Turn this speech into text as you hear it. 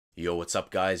Yo, what's up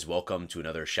guys? Welcome to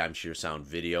another Shamshir Sound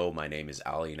video. My name is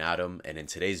Ali Nadem, and in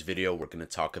today's video we're going to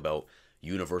talk about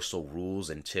universal rules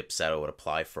and tips that I would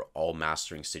apply for all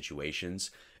mastering situations,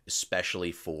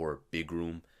 especially for big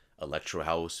room, electro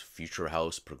house, future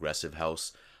house, progressive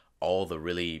house, all the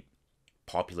really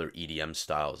popular EDM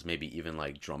styles, maybe even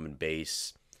like drum and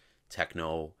bass,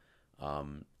 techno,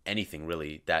 anything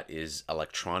really that is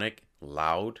electronic,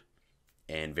 loud,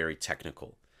 and very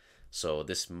technical. So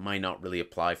this might not really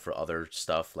apply for other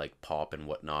stuff like pop and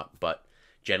whatnot, but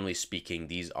generally speaking,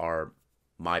 these are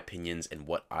my opinions and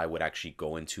what I would actually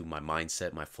go into, my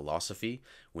mindset, my philosophy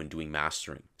when doing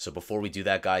mastering. So before we do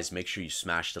that, guys, make sure you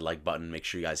smash the like button, make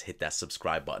sure you guys hit that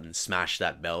subscribe button, smash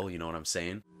that bell, you know what I'm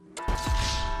saying?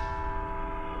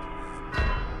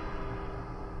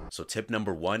 So tip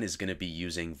number one is going to be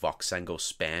using Voxengo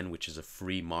Span, which is a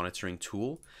free monitoring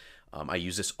tool. I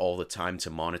use this all the time to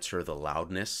monitor the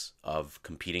loudness of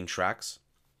competing tracks.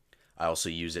 I also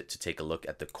use it to take a look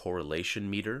at the correlation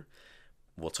meter.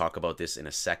 We'll talk about this in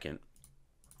a second.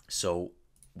 So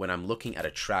when I'm looking at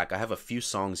a track, I have a few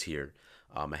songs here.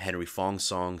 A Henry Fong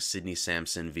song, Sidney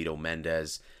Samson, Vito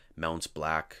Mendez, Mounts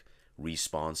Black,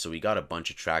 Respawn. So we got a bunch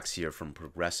of tracks here from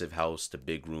progressive house to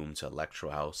big room to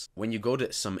electro house. When you go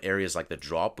to some areas like the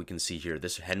drop, we can see here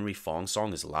this Henry Fong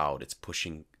song is loud. It's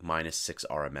pushing -6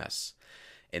 RMS.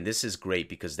 And this is great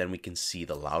because then we can see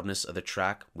the loudness of the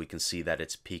track. We can see that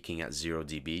it's peaking at 0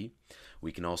 dB.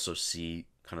 We can also see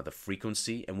kind of the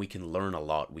frequency, and we can learn a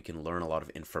lot. We can learn a lot of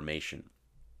information.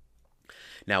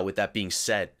 Now, with that being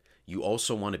said, you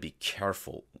also want to be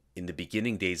careful. In the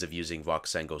beginning days of using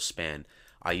Voxengo Span,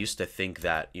 I used to think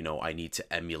that, I need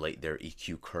to emulate their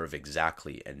EQ curve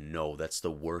exactly. And no, that's the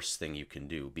worst thing you can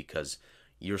do because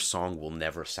your song will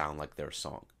never sound like their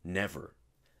song. Never.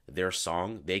 Their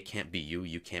song, they can't be you,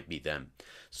 you can't be them.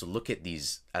 So look at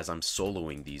these as I'm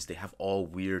soloing these. They have all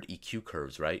weird EQ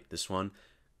curves, right? This one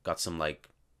got some like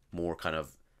more kind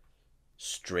of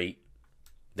straight.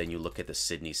 Then you look at the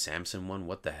Sidney Samson one.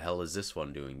 What the hell is this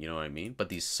one doing? You know what I mean? But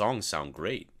these songs sound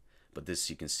great. But this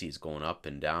you can see is going up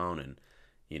and down and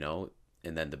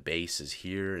and then the bass is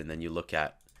here, and then you look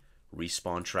at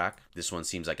Respawn track. This one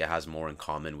seems like it has more in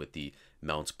common with the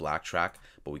Mounts Black track,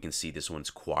 but we can see this one's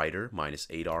quieter,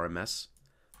 -8 RMS.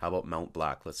 How about Mount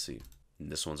Black? Let's see.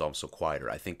 And this one's also quieter.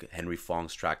 I think Henry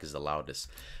Fong's track is the loudest.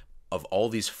 Of all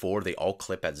these four, they all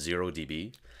clip at 0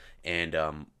 dB.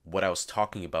 And what I was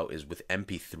talking about is with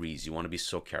MP3s, you want to be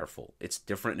so careful. It's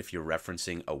different if you're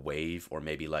referencing a wave or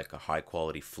maybe like a high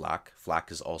quality FLAC.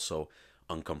 FLAC is also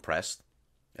uncompressed.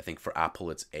 I think for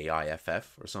Apple it's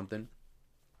AIFF or something.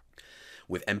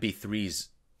 With MP3s,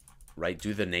 right,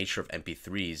 due to the nature of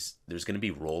MP3s, there's going to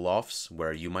be roll-offs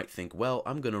where you might think, well,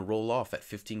 I'm going to roll off at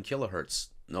 15 kilohertz.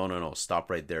 No,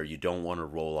 stop right there. You don't want to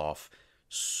roll off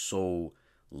so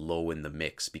low in the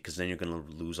mix because then you're going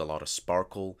to lose a lot of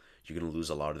sparkle. You're going to lose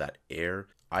a lot of that air.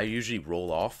 I usually roll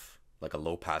off like a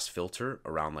low-pass filter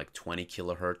around like 20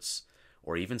 kilohertz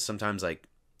or even sometimes like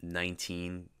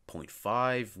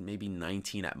 19.5, maybe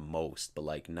 19 at most, but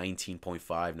like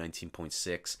 19.5,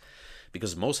 19.6,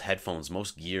 because most headphones,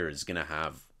 most gear is going to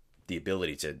have the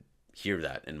ability to hear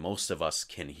that. And most of us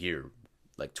can hear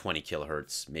like 20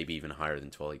 kilohertz, maybe even higher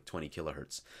than 20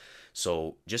 kilohertz.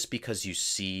 So just because you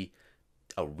see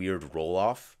a weird roll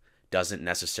off doesn't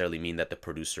necessarily mean that the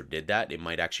producer did that. It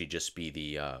might actually just be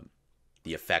the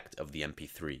effect of the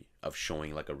MP3 of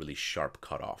showing like a really sharp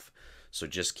cutoff. So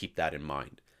just keep that in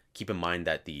mind. Keep in mind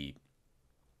that the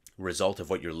result of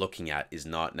what you're looking at is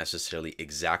not necessarily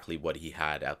exactly what he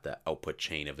had at the output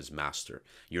chain of his master.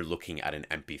 You're looking at an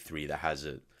MP3 that has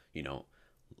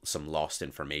some lost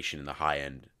information in the high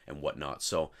end and whatnot.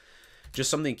 So just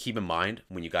something to keep in mind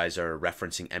when you guys are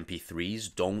referencing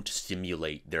MP3s. Don't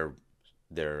simulate their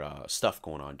stuff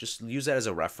going on. Just use that as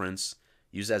a reference.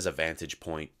 Use it as a vantage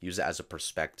point. Use it as a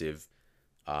perspective.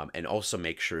 And also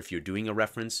make sure if you're doing a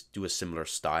reference, do a similar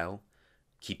style.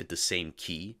 Keep it the same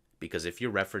key, because if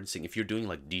you're doing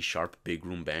like D sharp big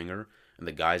room banger and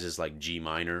the guys is like G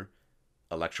minor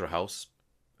electro house,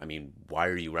 I mean, why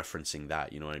are you referencing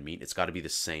that? You know what I mean? It's got to be the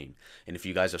same. And if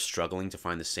you guys are struggling to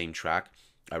find the same track,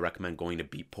 I recommend going to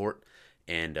Beatport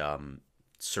and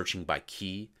searching by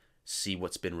key, see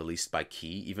what's been released by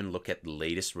key, even look at the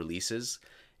latest releases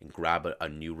and grab a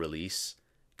new release,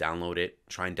 download it,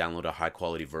 try and download a high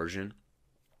quality version,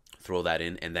 throw that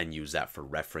in, and then use that for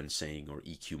referencing or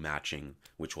EQ matching,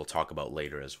 which we'll talk about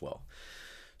later as well.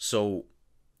 So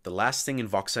the last thing in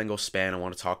Voxengo Span I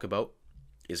want to talk about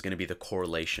is going to be the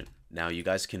correlation. Now you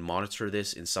guys can monitor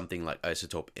this in something like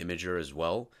Isotope Imager as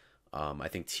well. I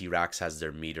think T-Rax has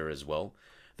their meter as well.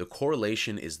 The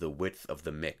correlation is the width of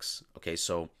the mix. Okay,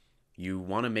 so you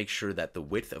want to make sure that the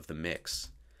width of the mix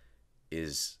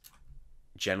is,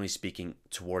 generally speaking,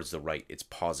 towards the right. It's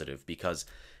positive, because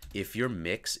if your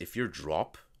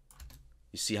drop,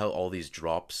 you see how all these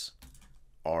drops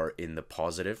are in the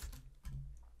positive,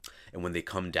 and when they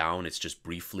come down, it's just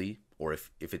briefly, or if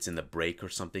it's in the break or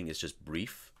something, it's just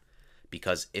brief.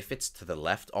 Because if it's to the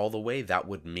left all the way, that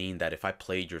would mean that if I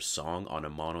played your song on a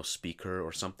mono speaker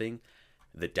or something,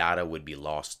 the data would be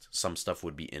lost. Some stuff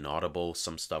would be inaudible,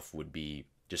 some stuff would be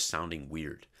just sounding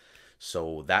weird.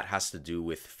 So that has to do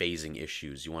with phasing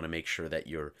issues. You want to make sure that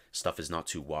your stuff is not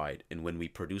too wide. And when we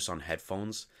produce on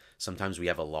headphones, sometimes we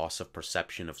have a loss of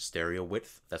perception of stereo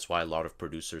width. That's why a lot of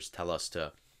producers tell us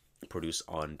to produce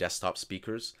on desktop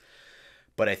speakers.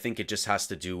 But I think it just has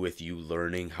to do with you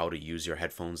learning how to use your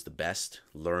headphones the best.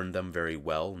 Learn them very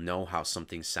well. Know how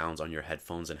something sounds on your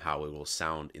headphones and how it will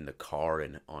sound in the car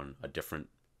and on a different,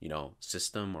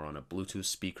 system or on a Bluetooth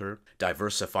speaker.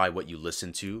 Diversify what you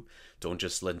listen to. Don't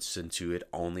just listen to it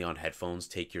only on headphones.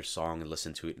 Take your song and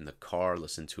listen to it in the car.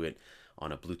 Listen to it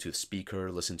on a Bluetooth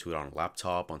speaker. Listen to it on a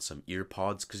laptop, on some ear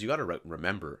pods. Because you got to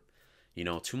remember,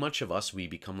 too much of us, we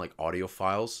become like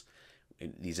audiophiles,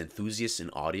 these enthusiasts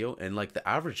in audio, and like the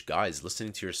average guy is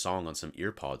listening to your song on some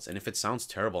ear pods, and if it sounds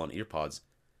terrible on ear pods,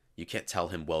 you can't tell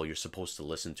him, well, you're supposed to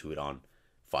listen to it on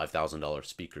 $5,000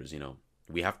 speakers.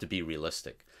 We have to be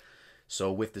realistic.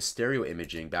 So with the stereo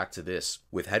imaging, back to this,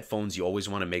 with headphones, you always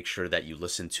want to make sure that you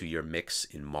listen to your mix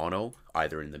in mono,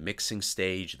 either in the mixing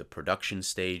stage, the production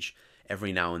stage.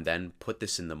 Every now and then put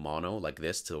this in the mono like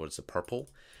this towards the purple,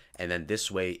 and then this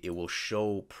way it will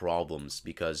show problems,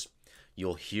 because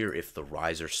you'll hear if the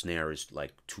riser snare is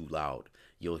like too loud.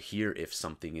 You'll hear if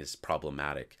something is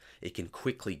problematic. It can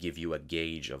quickly give you a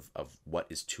gauge of what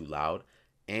is too loud,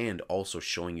 and also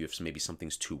showing you if maybe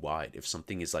something's too wide. If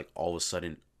something is like all of a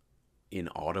sudden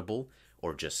inaudible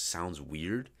or just sounds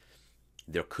weird,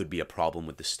 there could be a problem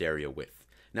with the stereo width.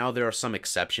 Now, there are some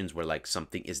exceptions where like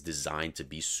something is designed to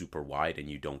be super wide and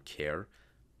you don't care,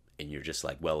 and you're just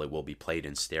like, well, it will be played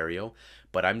in stereo.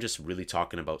 But I'm just really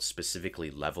talking about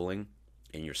specifically leveling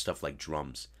in your stuff like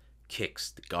drums.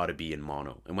 Kicks gotta be in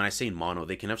mono. And when I say in mono,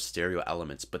 they can have stereo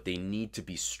elements, but they need to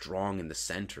be strong in the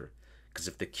center. Because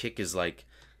if the kick is like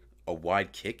a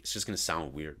wide kick, it's just gonna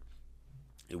sound weird.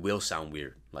 It will sound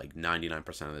weird, like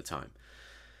 99% of the time.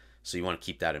 So you want to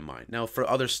keep that in mind. Now, for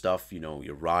other stuff,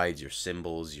 your rides, your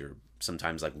cymbals, your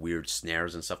sometimes like weird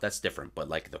snares and stuff, that's different. But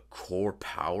like the core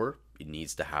power, it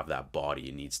needs to have that body.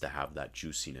 It needs to have that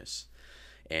juiciness.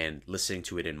 And listening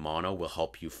to it in mono will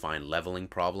help you find leveling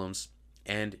problems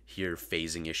and hear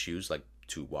phasing issues like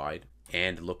too wide.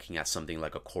 And looking at something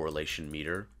like a correlation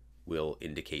meter will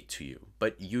indicate to you.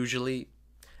 But usually,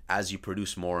 as you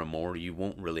produce more and more, you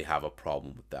won't really have a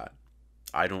problem with that.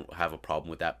 I don't have a problem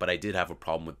with that, but I did have a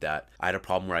problem with that. I had a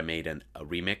problem where I made a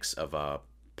remix of a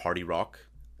party rock,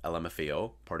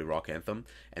 LMFAO, party rock anthem,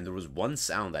 and there was one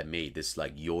sound I made, this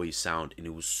like yo-y sound, and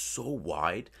it was so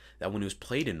wide that when it was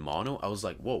played in mono, I was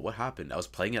like, whoa, what happened? I was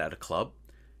playing it at a club,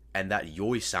 and that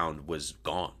yo-y sound was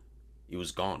gone. It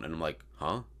was gone, and I'm like,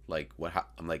 huh? Like, what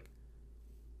I'm like,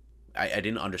 I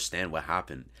didn't understand what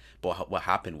happened. But what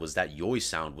happened was that yo-y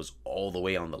sound was all the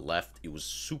way on the left. It was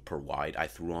super wide. I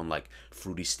threw on like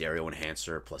Fruity Stereo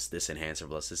Enhancer plus this enhancer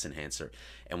plus this enhancer.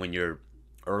 And when you're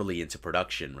early into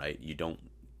production, right, you don't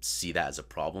see that as a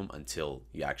problem until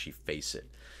you actually face it.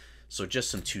 So just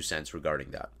some 2 cents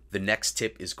regarding that. The next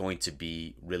tip is going to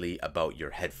be really about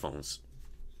your headphones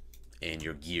and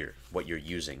your gear, what you're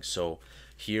using. So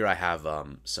here I have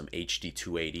some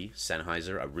HD280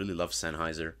 Sennheiser. I really love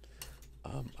Sennheiser.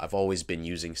 I've always been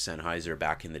using Sennheiser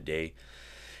back in the day.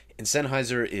 And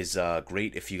Sennheiser is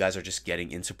great if you guys are just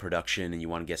getting into production and you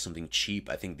want to get something cheap.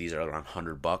 I think these are around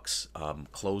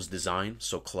 $100. Closed design,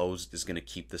 so closed is going to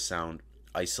keep the sound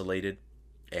isolated,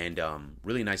 and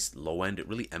really nice low end. It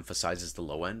really emphasizes the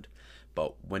low end.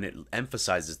 But when it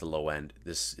emphasizes the low end,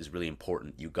 this is really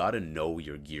important. You got to know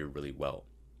your gear really well,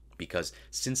 because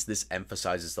since this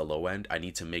emphasizes the low end, I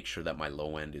need to make sure that my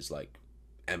low end is like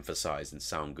emphasized and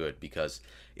sound good, because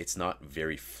it's not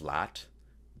very flat,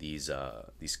 these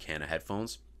Kana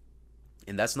headphones,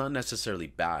 and that's not necessarily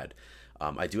bad.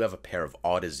 I do have a pair of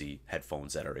Odyssey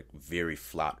headphones that are a very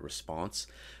flat response,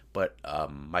 but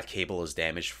my cable is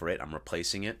damaged for it. I'm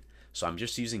replacing it, so I'm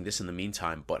just using this in the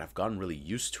meantime. But I've gotten really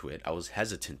used to it. I was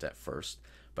hesitant at first,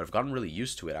 but I've gotten really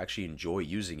used to it. I actually enjoy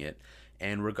using it.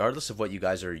 And regardless of what you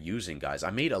guys are using, guys,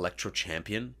 I made Electro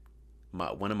Champion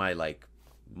one of my like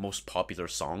most popular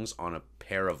songs on a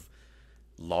pair of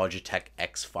Logitech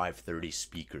X530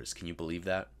 speakers. Can you believe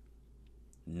that?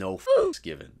 No f***s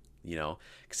given. you know,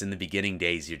 because in the beginning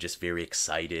days you're just very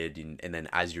excited, and then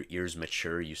as your ears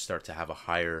mature you start to have a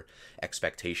higher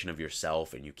expectation of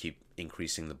yourself and you keep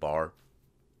increasing the bar.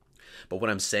 But what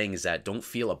I'm saying is that don't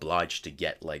feel obliged to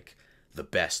get like the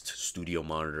best studio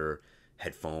monitor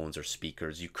headphones or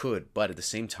speakers. You could, but at the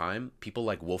same time, people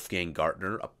like Wolfgang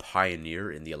Gartner, a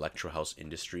pioneer in the electro house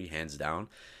industry, hands down,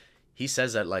 he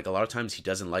says that like a lot of times he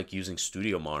doesn't like using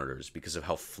studio monitors because of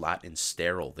how flat and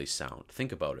sterile they sound.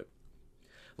 Think about it.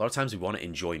 A lot of times we want to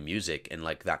enjoy music and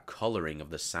like that coloring of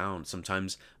the sound.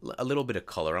 Sometimes a little bit of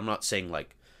color. I'm not saying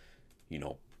like, you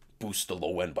know, boost the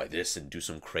low end by this and do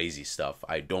some crazy stuff.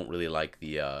 I don't really like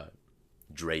the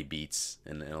Dre Beats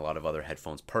and a lot of other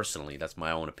headphones personally. That's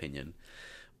my own opinion.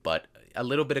 But a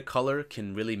little bit of color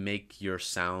can really make your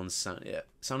sound sound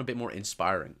a bit more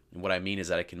inspiring. And what I mean is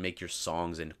that it can make your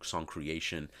songs and song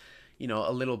creation, you know,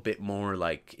 a little bit more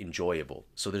like enjoyable.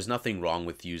 So there's nothing wrong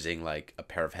with using like a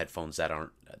pair of headphones that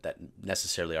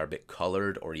necessarily are a bit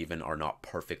colored or even are not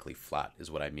perfectly flat, is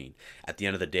what I mean. At the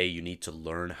end of the day, you need to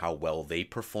learn how well they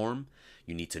perform.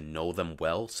 You need to know them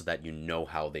well so that you know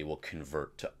how they will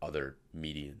convert to other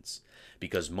medians.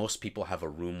 Because most people have a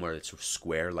room where it's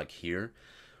square like here,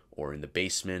 or in the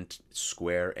basement,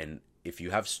 square, and if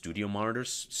you have studio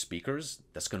monitors, speakers,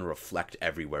 that's going to reflect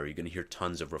everywhere. You're going to hear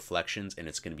tons of reflections, and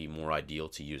it's going to be more ideal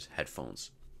to use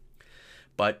headphones.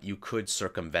 But you could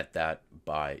circumvent that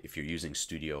by, if you're using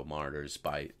studio monitors,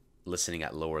 by listening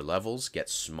at lower levels. Get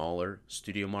smaller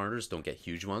studio monitors, don't get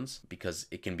huge ones, because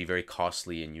it can be very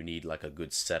costly and you need like a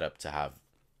good setup to have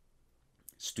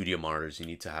studio monitors. You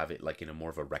need to have it like in a more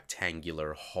of a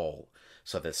rectangular hall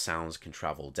so that sounds can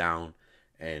travel down,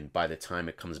 and by the time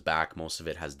it comes back most of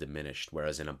it has diminished,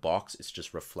 whereas in a box it's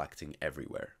just reflecting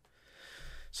everywhere.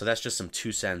 So that's just some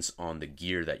 2 cents on the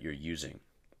gear that you're using.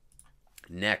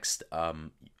 Next,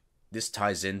 this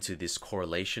ties into this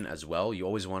correlation as well. You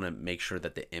always want to make sure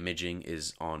that the imaging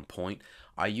is on point.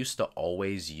 I used to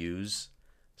always use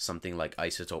something like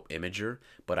Isotope Imager,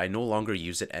 but I no longer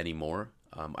use it anymore.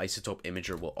 Isotope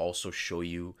Imager will also show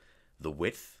you the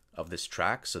width of this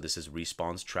track. So this is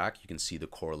Respawn's track. You can see the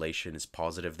correlation is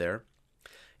positive there.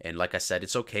 And like I said,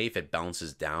 it's okay if it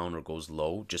bounces down or goes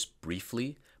low just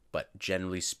briefly, but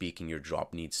generally speaking, your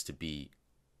drop needs to be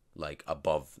like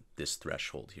above this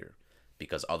threshold here,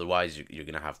 because otherwise you're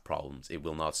going to have problems. It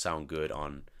will not sound good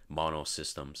on mono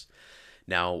systems.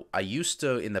 Now, I used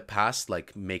to in the past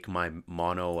like make my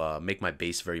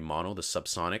bass very mono, the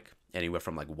subsonic, anywhere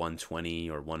from like 120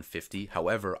 or 150.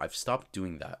 However, I've stopped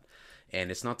doing that.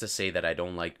 And it's not to say that I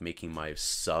don't like making my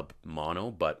sub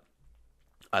mono, but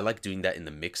I like doing that in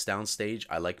the mix down stage.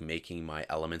 I like making my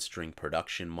elements during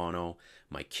production mono.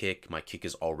 My kick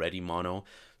is already mono.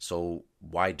 So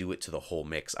why do it to the whole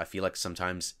mix? I feel like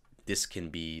sometimes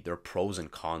there are pros and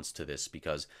cons to this,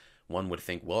 because one would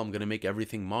think, well, I'm going to make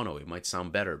everything mono. It might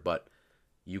sound better, but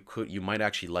you might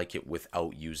actually like it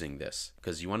without using this,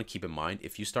 because you want to keep in mind,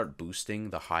 if you start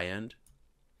boosting the high end,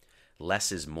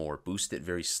 less is more. Boost it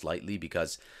very slightly,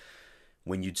 because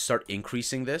when you start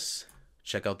increasing this,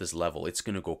 check out this level. It's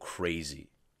going to go crazy.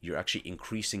 You're actually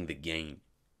increasing the gain.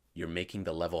 You're making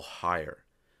the level higher.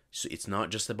 So it's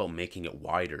not just about making it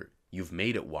wider. You've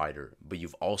made it wider, but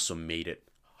you've also made it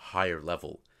higher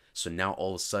level. So now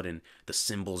all of a sudden, the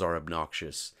cymbals are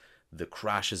obnoxious. The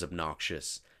crash is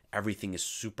obnoxious. Everything is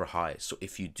super high. So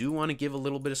if you do want to give a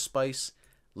little bit of spice,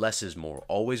 less is more.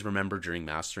 Always remember during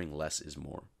mastering, less is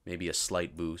more. Maybe a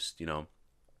slight boost, you know.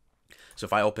 So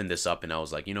if I opened this up and I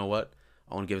was like, you know what?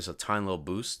 I want to give us a tiny little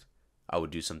boost, I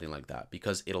would do something like that,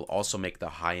 because it'll also make the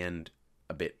high end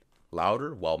a bit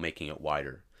louder while making it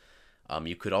wider.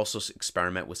 You could also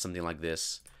experiment with something like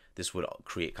this. This would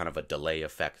create kind of a delay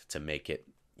effect to make it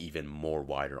even more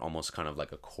wider, almost kind of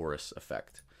like a chorus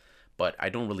effect. But I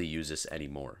don't really use this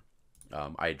anymore.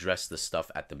 I address this stuff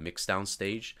at the mixdown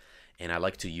stage, and I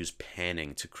like to use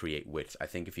panning to create width. I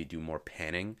think if you do more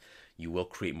panning, you will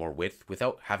create more width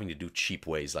without having to do cheap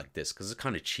ways like this, because it's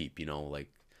kind of cheap, you know.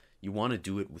 Like, you want to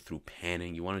do it through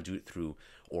panning. You want to do it through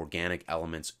organic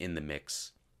elements in the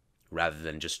mix, rather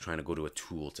than just trying to go to a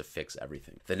tool to fix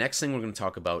everything. The next thing we're going to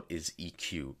talk about is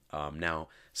EQ. Now,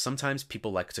 sometimes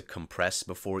people like to compress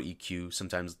before EQ.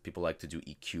 Sometimes people like to do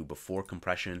EQ before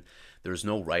compression. There's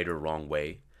no right or wrong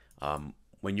way.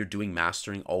 When you're doing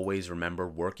mastering, always remember,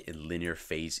 work in linear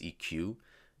phase EQ.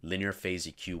 Linear phase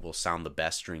EQ will sound the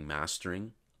best during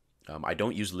mastering. I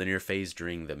don't use linear phase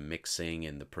during the mixing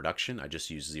and the production. I just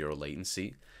use zero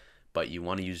latency. But you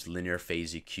want to use linear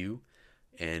phase EQ,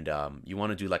 and you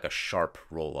want to do like a sharp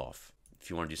roll off. If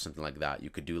you want to do something like that,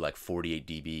 you could do like 48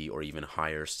 dB or even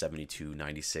higher, 72,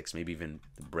 96, maybe even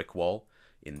the brick wall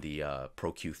in the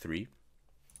Pro Q3.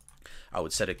 I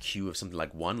would set a cue of something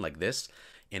like 1, like this,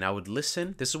 and I would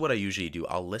listen. This is what I usually do.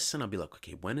 I'll listen. I'll be like,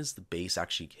 okay, when is the bass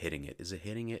actually hitting it? Is it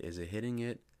hitting it? Is it hitting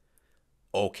it?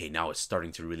 Okay, now it's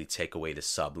starting to really take away the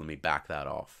sub. Let me back that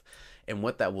off. And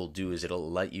what that will do is it'll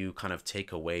let you kind of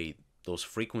take away those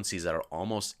frequencies that are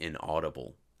almost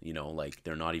inaudible, you know, like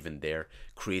they're not even there.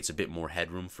 Creates a bit more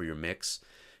headroom for your mix.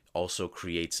 Also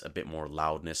creates a bit more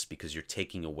loudness because you're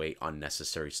taking away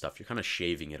unnecessary stuff. You're kind of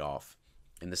shaving it off.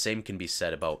 And the same can be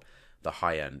said about the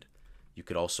high end. You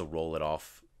could also roll it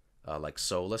off like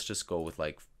so. Let's just go with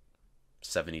like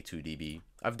 72 dB.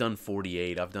 I've done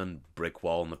 48. I've done brick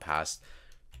wall in the past.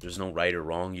 There's no right or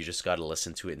wrong. You just got to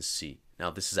listen to it and see.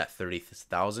 Now this is at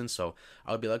 30,000, so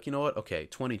I would be like, you know what? Okay,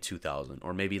 22,000,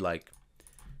 or maybe like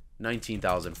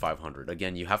 19,500.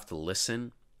 Again, you have to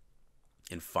listen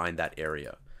and find that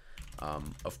area.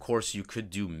 Of course, you could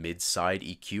do mid-side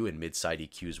EQ, and mid-side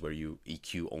EQ is where you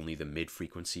EQ only the mid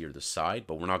frequency or the side,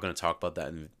 but we're not going to talk about that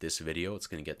in this video. It's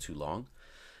going to get too long.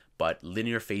 But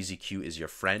linear phase EQ is your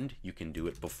friend. You can do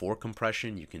it before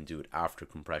compression. You can do it after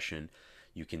compression.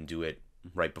 You can do it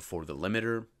right before the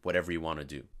limiter, whatever you want to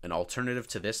do. An alternative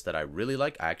to this that I really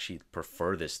like, I actually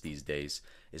prefer this these days,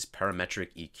 is parametric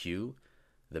EQ,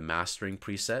 the mastering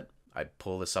preset. I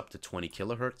pull this up to 20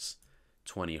 kilohertz,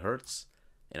 20 hertz,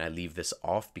 and I leave this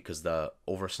off because the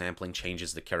oversampling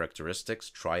changes the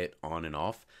characteristics. Try it on and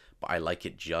off, but I like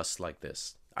it just like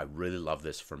this. I really love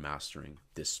this for mastering,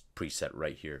 this preset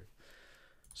right here.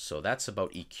 So that's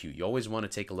about EQ. You always want to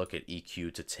take a look at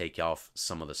EQ to take off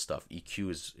some of the stuff. EQ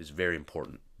is very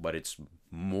important, but it's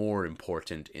more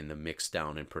important in the mix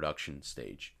down and production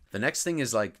stage. The next thing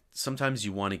is like sometimes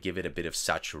you want to give it a bit of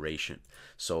saturation.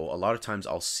 So a lot of times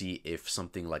I'll see if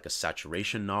something like a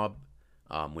saturation knob,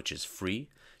 which is free,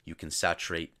 you can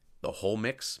saturate the whole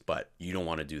mix, but you don't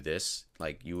want to do this.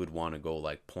 Like you would want to go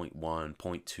like 0.1,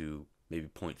 0.2, maybe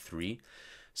 0.3.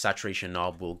 Saturation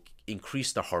knob will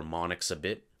increase the harmonics a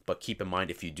bit, but keep in mind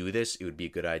if you do this, it would be a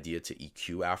good idea to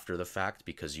EQ after the fact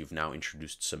because you've now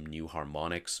introduced some new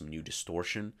harmonics, some new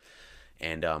distortion.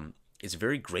 And it's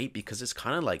very great because it's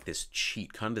kind of like this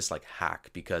cheat, kind of this like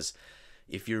hack, because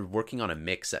if you're working on a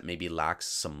mix that maybe lacks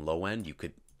some low end, you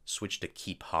could switch to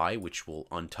keep high, which will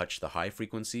untouch the high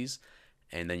frequencies,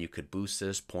 and then you could boost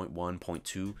this 0.1,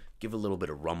 0.2, give a little bit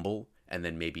of rumble, and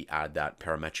then maybe add that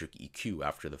parametric EQ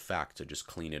after the fact to just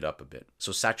clean it up a bit.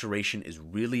 So saturation is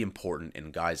really important,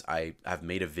 and guys, I have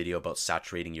made a video about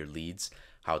saturating your leads,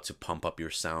 how to pump up your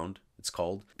sound, it's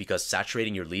called, because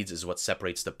saturating your leads is what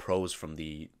separates the pros from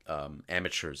the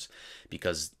amateurs,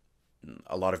 because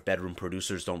a lot of bedroom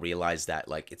producers don't realize that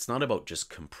like it's not about just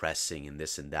compressing and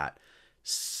this and that.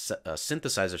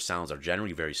 Synthesizer sounds are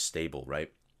generally very stable,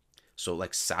 right? So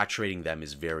like saturating them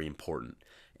is very important,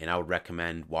 and I would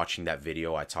recommend watching that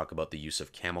video. I talk about the use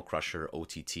of Camel Crusher,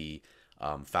 OTT,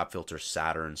 Fab Filter,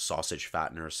 Saturn, Sausage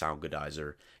Fattener,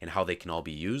 Soundgoodizer, and how they can all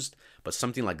be used. But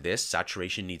something like this,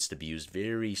 saturation needs to be used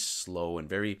very slow and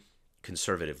very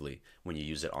conservatively when you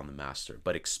use it on the master.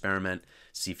 But experiment,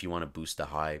 see if you want to boost the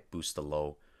high, boost the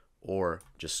low, or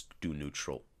just do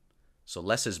neutral. So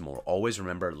less is more. Always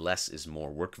remember, less is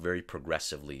more. Work very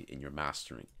progressively in your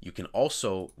mastering. You can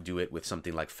also do it with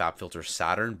something like Fab Filter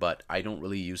Saturn, but I don't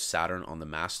really use Saturn on the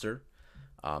master.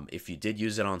 If you did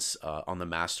use it on the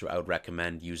master, I would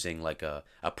recommend using like a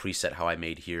preset how I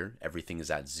made here. Everything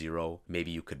is at 0.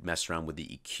 Maybe you could mess around with the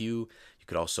EQ. You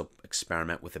could also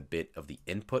experiment with a bit of the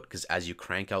input, because as you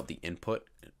crank out the input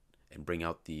and bring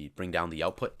down the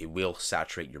output, it will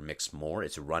saturate your mix more.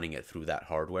 It's running it through that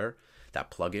hardware,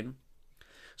 that plugin.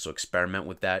 So experiment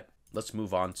with that. Let's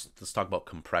move on. Let's talk about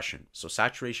compression. So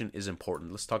saturation is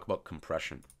important. Let's talk about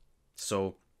compression.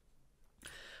 So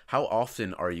how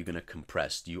often are you going to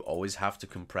compress? Do you always have to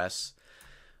compress?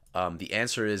 The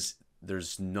answer is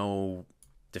there's no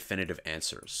definitive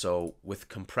answer. So with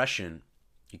compression,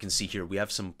 you can see here we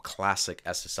have some classic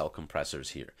SSL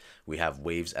compressors here. We have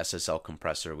Waves SSL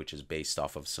compressor, which is based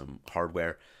off of some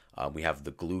hardware. We have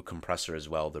the glue compressor as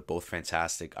well. They're both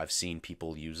fantastic. I've seen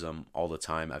people use them all the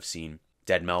time. I've seen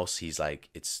Dead Mouse. He's like,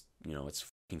 it's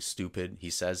fucking stupid, he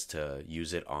says, to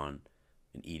use it on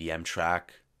an EDM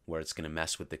track where it's going to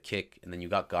mess with the kick. And then you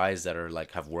got guys that are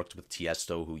like, have worked with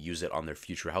Tiesto who use it on their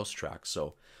future house tracks.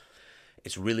 So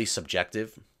it's really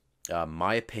subjective.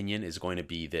 My opinion is going to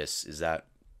be this, is that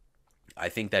I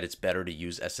think that it's better to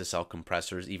use SSL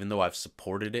compressors. Even though I've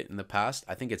supported it in the past,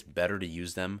 I think it's better to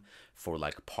use them for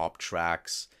like pop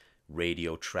tracks,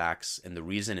 radio tracks. And the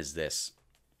reason is this.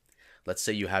 Let's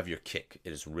say you have your kick,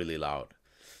 it is really loud,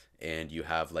 and you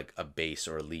have like a bass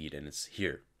or a lead and it's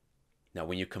here. Now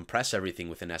when you compress everything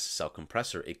with an SSL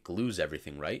compressor, it glues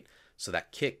everything, right? So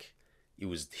that kick it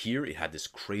was here, it had this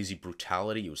crazy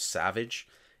brutality, it was savage,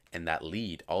 and that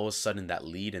lead, all of a sudden that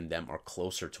lead and them are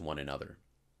closer to one another.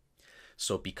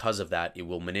 So because of that, it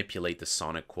will manipulate the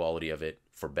sonic quality of it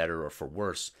for better or for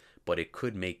worse, but it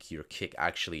could make your kick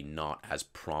actually not as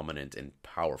prominent and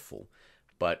powerful.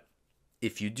 But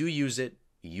if you do use it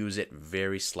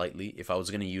very slightly. If I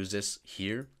was going to use this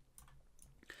here,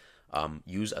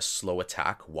 use a slow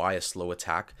attack. Why a slow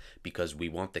attack? Because we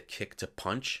want the kick to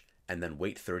punch and then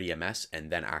wait 30 ms and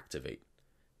then activate.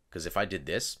 Because if I did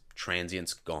this,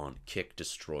 transient's gone, kick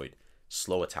destroyed.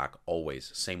 Slow attack always.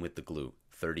 Same with the glue.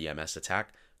 30 ms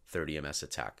attack, 30 ms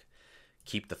attack.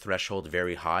 Keep the threshold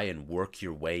very high and work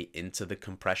your way into the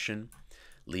compression.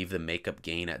 Leave the makeup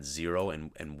gain at 0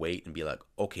 and wait and be like,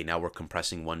 okay, now we're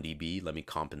compressing 1 dB. Let me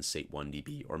compensate 1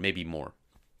 dB or maybe more.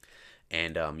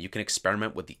 And you can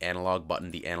experiment with the analog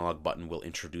button. The analog button will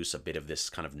introduce a bit of this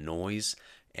kind of noise,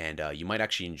 and you might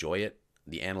actually enjoy it.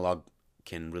 The analog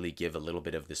can really give a little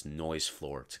bit of this noise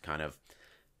floor to kind of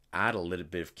add a little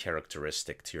bit of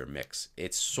characteristic to your mix.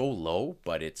 It's so low,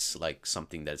 but it's like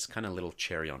something that's kind of a little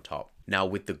cherry on top. Now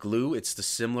with the glue, it's the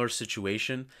similar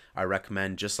situation. I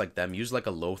recommend, just like them, use like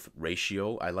a low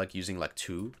ratio. I like using like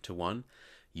 2 to 1.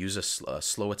 Use a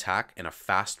slow attack and a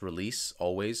fast release,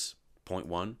 always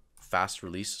 0.1. Fast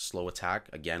release, slow attack.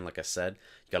 Again, like I said,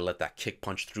 you gotta let that kick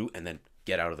punch through and then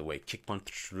get out of the way. Kick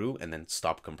punch through and then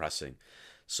stop compressing.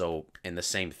 So, and the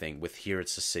same thing with here,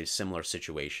 it's a similar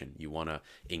situation. You want to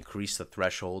increase the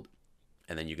threshold,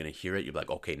 and then you're going to hear it. You're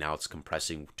like, okay, now it's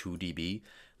compressing 2 dB.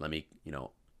 Let me,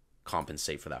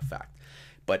 compensate for that fact.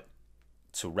 But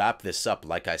to wrap this up,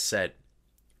 like I said,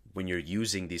 when you're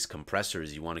using these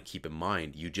compressors, you want to keep in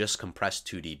mind, you just compressed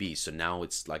 2 dB. So now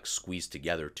it's like squeezed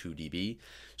together 2 dB.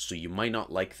 So you might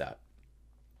not like that.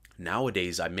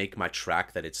 Nowadays, I make my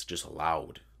track that it's just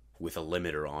loud with a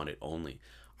limiter on it only.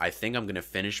 I think I'm going to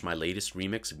finish my latest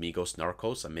remix of Migos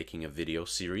Narcos. I'm making a video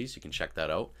series. You can check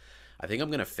that out. I think I'm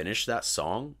going to finish that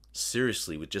song,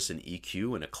 seriously, with just an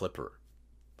EQ and a clipper.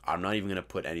 I'm not even going to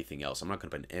put anything else. I'm not going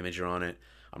to put an imager on it.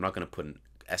 I'm not going to put an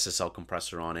SSL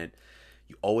compressor on it.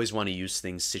 You always want to use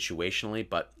things situationally,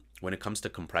 but when it comes to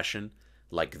compression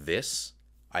like this,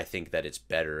 I think that it's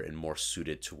better and more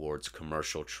suited towards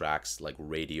commercial tracks, like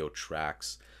radio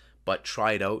tracks. But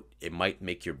try it out. It might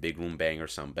make your big room banger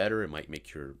sound better. It might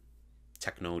make your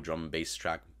techno drum and bass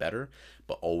track better.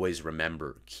 But always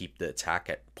remember, keep the attack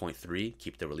at 0.3,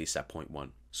 keep the release at 0.1.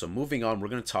 So moving on, we're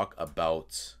going to talk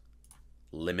about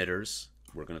limiters.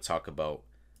 We're going to talk about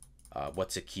what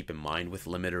to keep in mind with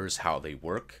limiters, how they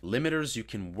work. Limiters, you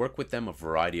can work with them a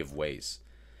variety of ways.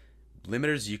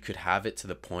 Limiters, you could have it to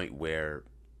the point where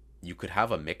you could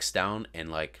have a mix down and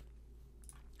like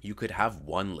you could have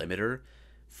one limiter.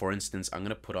 For instance, I'm going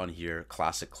to put on here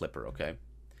classic clipper, okay?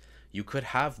 You could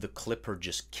have the clipper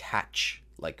just catch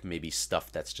like maybe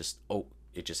stuff that's just, oh,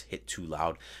 it just hit too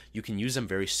loud. You can use them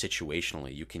very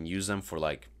situationally. You can use them for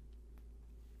like,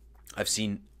 I've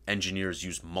seen engineers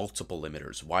use multiple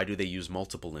limiters. Why do they use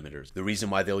multiple limiters? The reason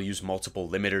why they'll use multiple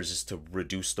limiters is to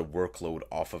reduce the workload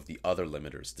off of the other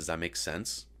limiters. Does that make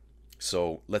sense?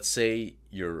 So let's say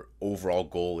your overall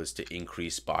goal is to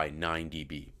increase by 9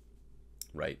 dB.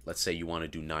 Right? Let's say you want to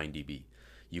do 9 dB.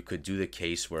 You could do the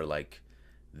case where like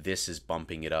this is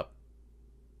bumping it up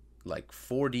like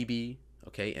 4 dB,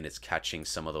 okay? And it's catching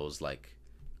some of those like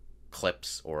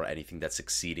clips or anything that's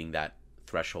exceeding that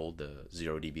threshold, the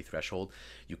 0 dB threshold.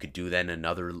 You could do then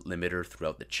another limiter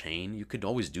throughout the chain. You could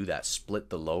always do that, split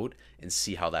the load and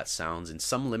see how that sounds. And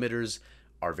some limiters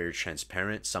are very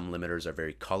transparent. Some limiters are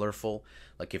very colorful.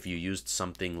 Like if you used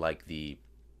something like the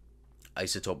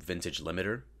Isotope Vintage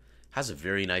limiter, has a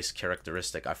very nice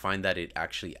characteristic. I find that it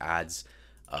actually adds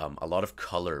a lot of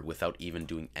color without even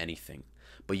doing anything.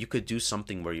 But you could do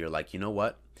something where you're like, you know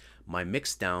what? My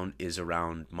mix down is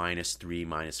around -3,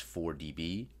 -4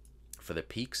 dB for the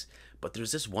peaks, but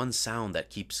there's this one sound that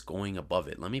keeps going above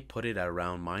it. Let me put it at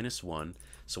around -1.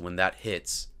 So when that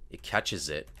hits, it catches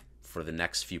it for the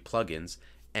next few plugins,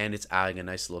 and it's adding a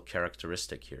nice little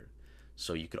characteristic here.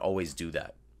 So you could always do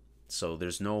that. So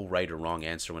there's no right or wrong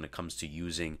answer when it comes to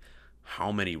using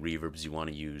how many reverbs you want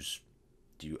to use,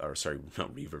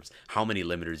 not reverbs, how many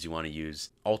limiters you want to use.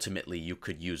 Ultimately, you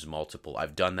could use multiple.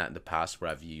 I've done that in the past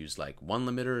where I've used like one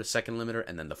limiter, a second limiter,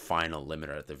 and then the final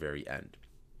limiter at the very end.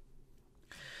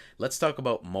 Let's talk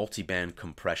about multiband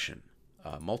compression.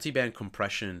 Multiband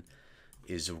compression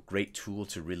is a great tool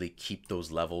to really keep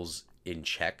those levels in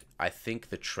check. I think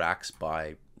the tracks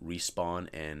by Respawn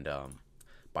and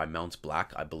by Mount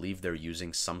Black, I believe they're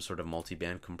using some sort of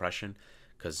multiband compression,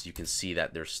 because you can see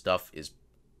that their stuff is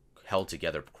held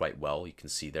together quite well. You can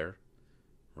see there,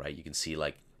 right? You can see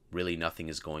like Really nothing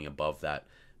is going above that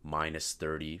minus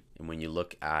 30. And when you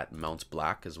look at Mount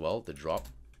Black as well, the drop,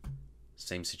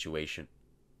 same situation.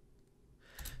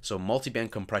 So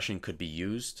multiband compression could be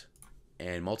used,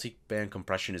 and multiband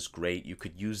compression is great. You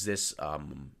could use this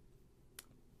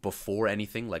before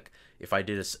anything. Like if I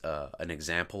did an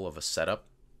example of a setup,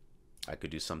 I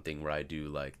could do something where I do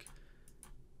like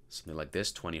something like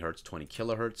this, 20 hertz, 20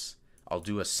 kilohertz. I'll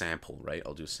do a sample, right?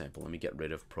 I'll do a sample. Let me get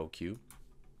rid of Pro Q.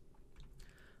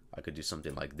 I could do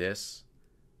something like this,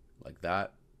 like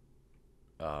that.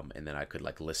 And then I could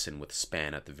like listen with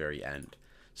span at the very end.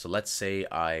 So let's say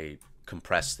I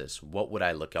compress this. What would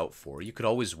I look out for? You could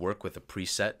always work with a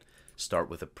preset. Start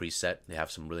with a preset. They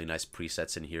have some really nice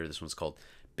presets in here. This one's called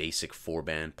Basic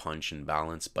 4-Band Punch and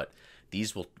Balance, but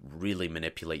these will really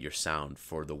manipulate your sound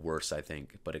for the worse, I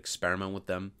think. But experiment with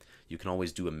them. You can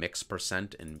always do a mix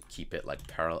percent and keep it like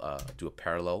do a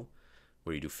parallel,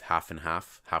 where you do half and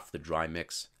half the dry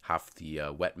mix, half the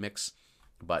wet mix.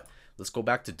 But let's go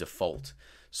back to default.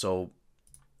 So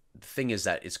the thing is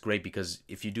that it's great because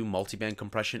if you do multiband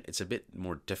compression, it's a bit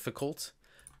more difficult,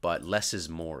 but less is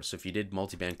more. So if you did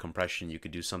multiband compression, you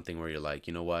could do something where you're like,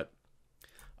 you know what,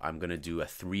 I'm going to do a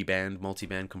 3-band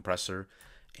multiband compressor,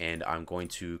 and I'm going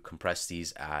to compress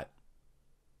these at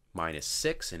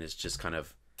 -6, and it's just kind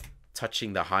of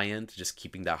touching the high end, just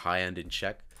keeping that high end in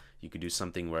check. You could do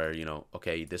something where, you know,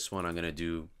 okay, this one I'm going to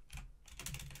do,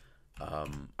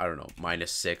 I don't know,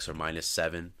 -6 or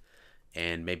 -7.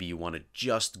 And maybe you want to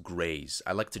just graze.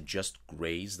 I like to just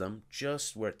graze them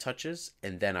just where it touches,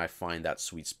 and then I find that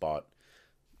sweet spot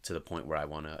to the point where I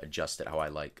want to adjust it how I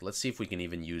like. Let's see if we can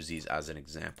even use these as an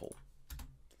example.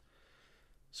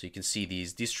 So you can see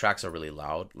these tracks are really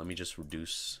loud. Let me just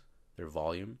reduce their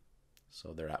volume.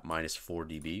 So they're at -4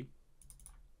 dB.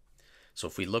 So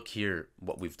if we look here,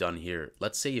 what we've done here,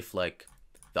 let's say if like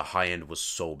the high end was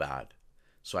so bad.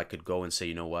 So I could go and say,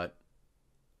 you know what?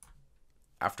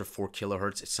 After 4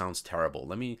 kilohertz, it sounds terrible.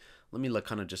 Let me like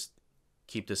kind of just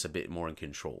keep this a bit more in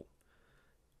control.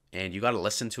 And you got to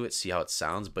listen to it, see how it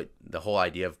sounds. But the whole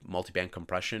idea of multiband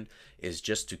compression is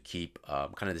just to keep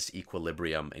kind of this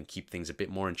equilibrium and keep things a bit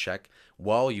more in check,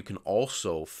 while you can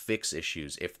also fix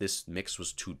issues. If this mix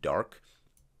was too dark,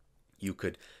 you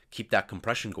could keep that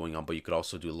compression going on, but you could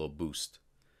also do a little boost.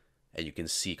 And you can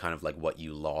see kind of like what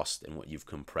you lost and what you've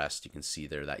compressed. You can see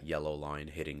there that yellow line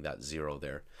hitting that 0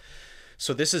 there.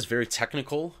 So this is very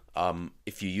technical.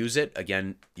 If you use it,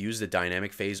 again, use the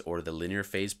dynamic phase or the linear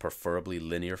phase, preferably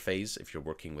linear phase if you're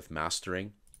working with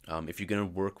mastering. If you're going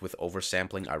to work with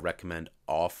oversampling, I recommend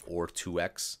off or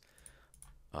 2x,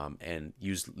 and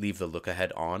leave the look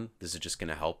ahead on. This is just going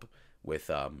to help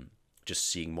with just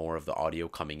seeing more of the audio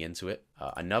coming into it.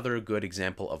 Another good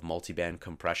example of multiband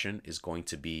compression is going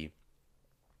to be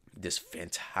this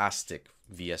fantastic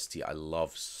VST I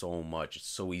love so much. It's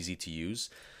so easy to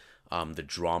use. The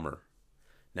Drummer.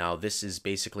 Now this is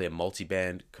basically a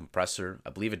multiband compressor. I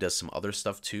believe it does some other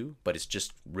stuff too, but it's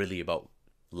just really about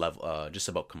just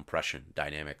about compression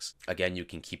dynamics. Again, you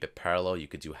can keep it parallel. You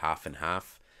could do half and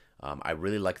half. I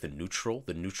really like the neutral.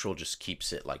 The neutral just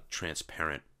keeps it like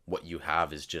transparent. What you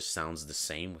have is just sounds the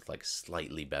same with like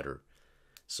slightly better.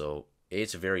 So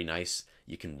it's very nice.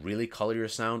 You can really color your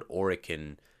sound, or it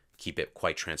can keep it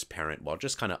quite transparent while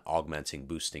just kind of augmenting,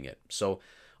 boosting it. So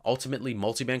ultimately,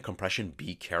 multiband compression,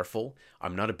 be careful.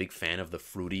 I'm not a big fan of the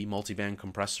fruity multiband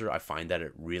compressor. I find that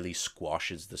it really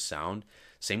squashes the sound.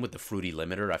 Same with the fruity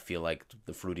limiter. I feel like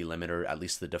the fruity limiter, at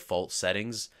least the default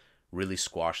settings, really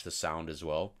squash the sound as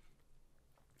well.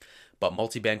 But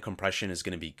multiband compression is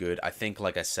going to be good. I think,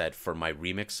 like I said, for my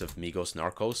remix of Migos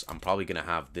Narcos, I'm probably going to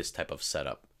have this type of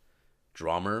setup.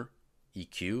 Drummer,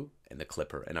 EQ, and the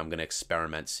clipper. And I'm going to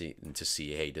experiment to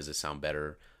see, hey, does it sound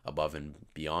better above and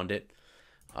beyond it?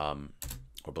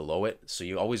 Or below it. So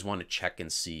you always want to check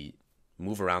and see,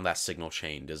 move around that signal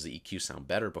chain. Does the EQ sound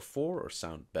better before or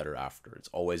sound better after? It's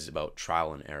always about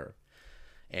trial and error.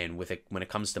 And with it, when it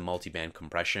comes to multiband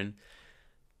compression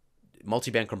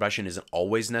isn't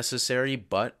always necessary,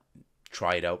 but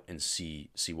try it out and see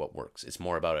what works. It's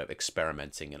more about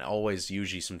experimenting. And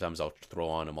sometimes I'll throw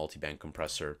on a multiband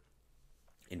compressor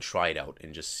and try it out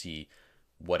and just see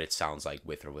what it sounds like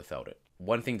with or without it.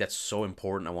 One thing that's so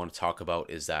important I want to talk about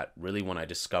is that really when I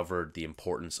discovered the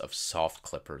importance of soft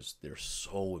clippers, they're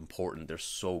so important, they're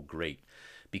so great,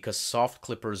 because soft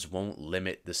clippers won't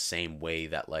limit the same way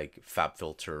that like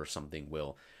FabFilter or something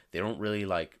will. They don't really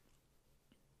like,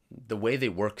 the way they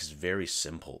work is very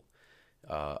simple.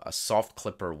 A soft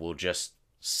clipper will just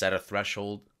set a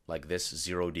threshold like this,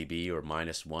 0 dB or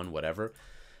 -1, whatever,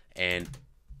 and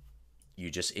you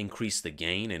just increase the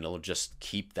gain and it'll just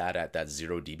keep that at that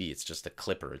 0 dB. It's just a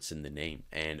clipper, it's in the name.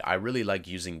 And I really like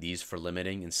using these for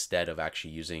limiting instead of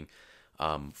actually using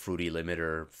Fruity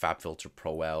Limiter, FabFilter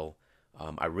Pro L.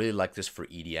 I really like this for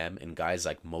EDM, and guys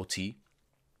like Moti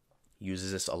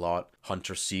uses this a lot.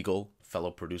 Hunter Siegel,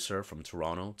 fellow producer from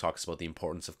Toronto, talks about the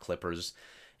importance of clippers.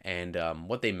 And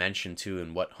what they mention too,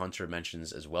 and what Hunter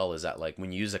mentions as well, is that like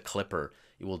when you use a clipper,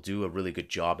 it will do a really good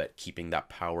job at keeping that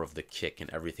power of the kick and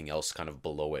everything else kind of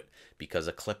below it, because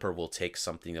a clipper will take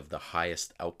something of the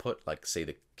highest output, like say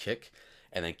the kick,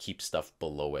 and then keep stuff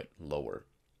below it lower.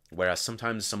 Whereas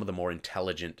sometimes some of the more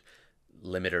intelligent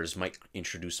limiters might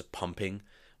introduce a pumping,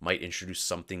 might introduce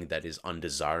something that is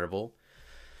undesirable.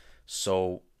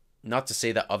 So not to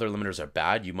say that other limiters are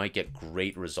bad, you might get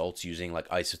great results using like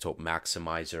Isotope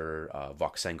Maximizer,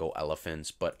 Voxengo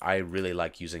Elephants, but I really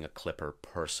like using a clipper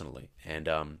personally. And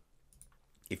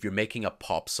if you're making a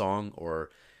pop song or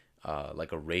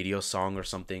like a radio song or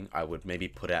something, I would maybe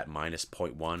put it at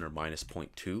 -0.1 or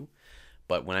 -0.2.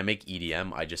 But when I make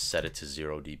EDM, I just set it to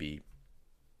 0 dB.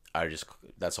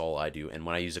 That's all I do. And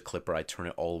when I use a clipper, I turn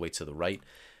it all the way to the right.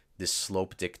 This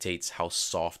slope dictates how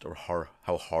soft or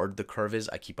how hard the curve is.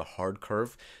 I keep a hard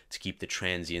curve to keep the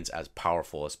transients as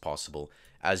powerful as possible.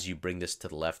 As you bring this to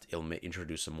the left, it'll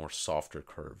introduce a more softer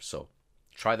curve. So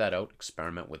try that out,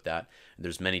 experiment with that.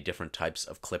 There's many different types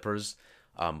of clippers,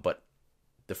 but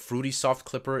the Fruity Soft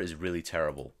clipper is really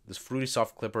terrible. This Fruity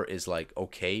Soft clipper is like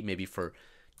okay, maybe for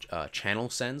channel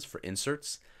sends, for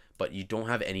inserts, but you don't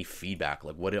have any feedback.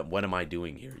 Like what am I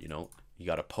doing here? You know, you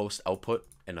got a post output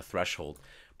and a threshold,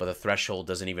 but the threshold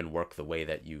doesn't even work the way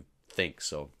that you think.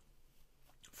 So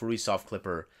Fruity Soft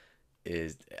clipper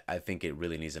is, I think it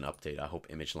really needs an update. I hope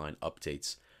ImageLine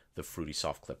updates the Fruity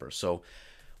Soft clipper. So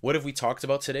what have we talked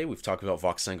about today? We've talked about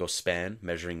Voxengo span,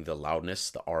 measuring the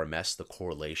loudness, the RMS, the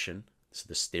correlation, so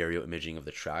the stereo imaging of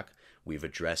the track. We've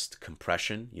addressed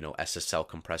compression, you know, SSL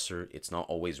compressor. It's not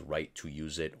always right to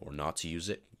use it or not to use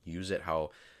it. Use it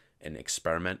how and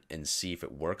experiment and see if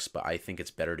it works, but I think it's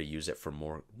better to use it for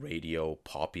more radio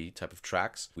poppy type of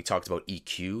tracks. We talked about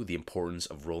EQ, the importance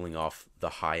of rolling off the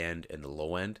high end and the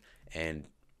low end, and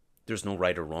there's no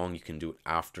right or wrong. You can do it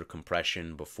after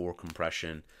compression, before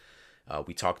compression.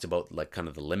 We talked about like kind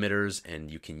of the limiters,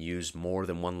 and you can use more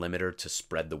than one limiter to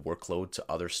spread the workload to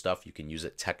other stuff. You can use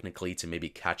it technically to maybe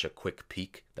catch a quick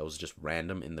peak that was just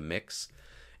random in the mix,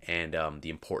 and the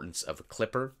importance of a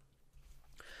clipper.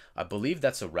 I believe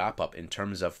that's a wrap up in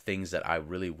terms of things that I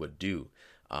really would do.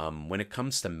 When it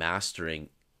comes to mastering,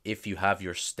 if you have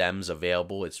your stems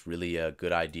available, it's really a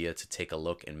good idea to take a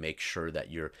look and make sure that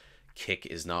your kick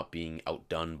is not being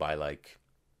outdone by like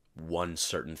one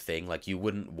certain thing. Like you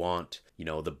wouldn't want, you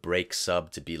know, the break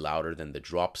sub to be louder than the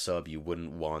drop sub. You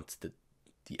wouldn't want the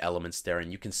elements there,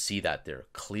 and you can see that there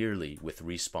clearly with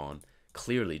Respawn.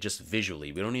 Clearly, just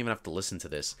visually, we don't even have to listen to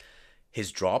this.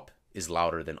 His drop is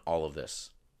louder than all of this.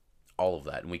 All of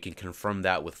that, and we can confirm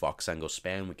that with Voxengo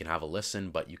span. We can have a listen,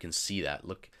 but you can see that.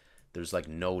 Look, there's like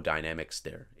no dynamics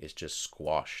there. It's just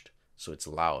squashed, so it's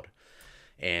loud.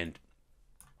 And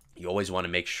you always want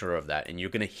to make sure of that, and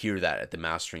you're going to hear that at the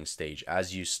mastering stage.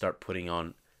 As you start putting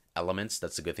on elements,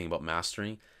 that's the good thing about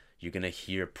mastering, you're going to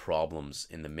hear problems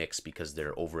in the mix because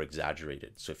they're over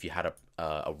exaggerated. So if you had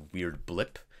a weird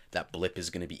blip, that blip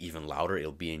is going to be even louder.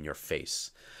 It'll be in your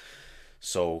face.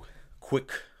 So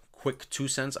quick 2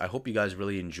 cents. I hope you guys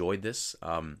really enjoyed this.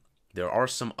 There are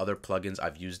some other plugins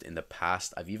I've used in the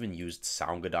past. I've even used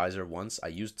Soundgodizer once. I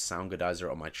used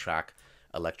Soundgodizer on my track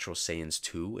Electro Science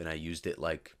 2, and I used it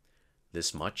like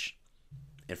this much.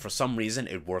 And for some reason,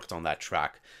 it worked on that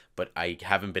track, but I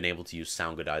haven't been able to use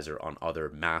Soundgodizer on other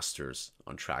masters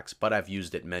on tracks. But I've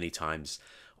used it many times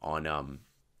on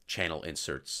channel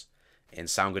inserts. And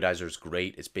Soundgodizer is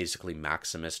great. It's basically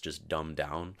Maximus just dumbed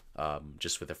down,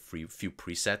 just with a few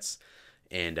presets.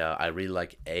 And I really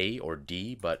like A or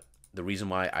D, but the reason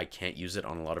why I can't use it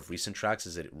on a lot of recent tracks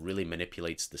is that it really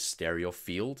manipulates the stereo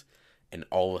field. And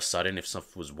all of a sudden, if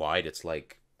stuff was wide, it's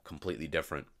like completely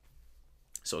different.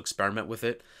 So experiment with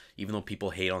it. Even though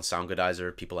people hate on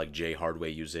Soundgodizer, people like Jay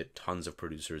Hardway use it. Tons of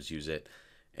producers use it.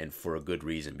 And for a good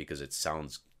reason, because it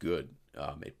sounds good.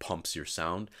 It pumps your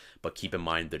sound, but keep in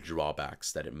mind the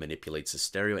drawbacks, that it manipulates the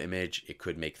stereo image. It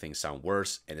could make things sound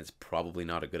worse, and it's probably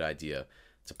not a good idea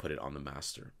to put it on the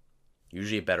master.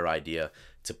 Usually a better idea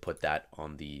to put that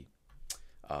on the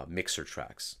mixer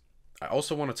tracks. I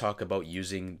also want to talk about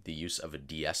using the use of a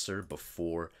de-esser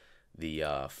before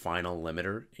the final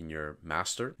limiter in your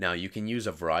master. Now you can use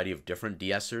a variety of different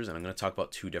de-essers, and I'm going to talk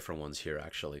about 2 different ones here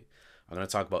actually. I'm going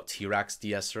to talk about T-Rax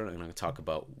de-esser, and I'm going to talk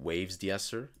about Waves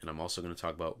de-esser, and I'm also going to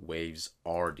talk about Waves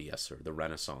R de-esser, the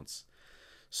Renaissance.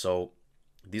 So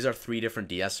these are 3 different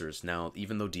de-essers. Now,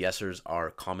 even though de-essers are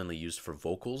commonly used for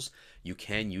vocals, you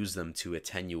can use them to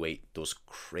attenuate those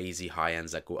crazy high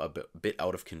ends that go a bit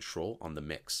out of control on the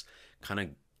mix. Kind of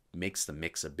makes the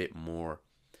mix a bit more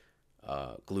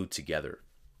glued together.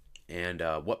 And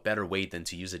what better way than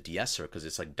to use a de-esser, because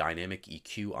it's like dynamic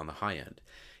EQ on the high end.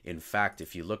 In fact,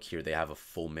 if you look here, they have a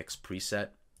full mix preset.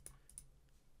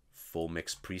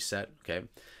 Okay?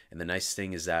 And the nice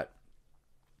thing is that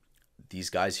these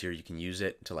guys here, you can use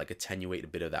it to like attenuate a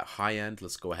bit of that high end.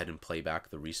 Let's go ahead and play back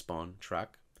the respawn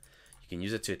track. You can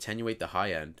use it to attenuate the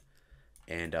high end,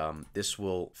 and this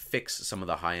will fix some of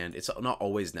the high end. It's not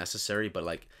always necessary, but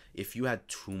like if you had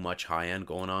too much high end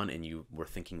going on and you were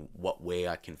thinking what way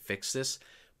I can fix this,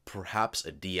 perhaps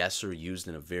a de-esser used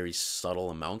in a very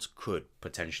subtle amount could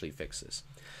potentially fix this.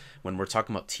 When we're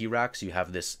talking about T-Racks, you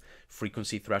have this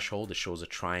frequency threshold. It shows a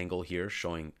triangle here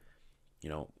showing, you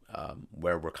know,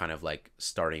 where we're kind of like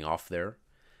starting off there,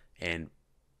 and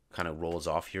kind of rolls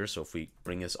off here. So if we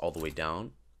bring this all the way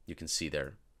down, you can see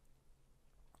there.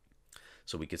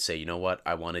 So we could say, you know what,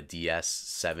 I want a DS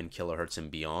 7 kilohertz and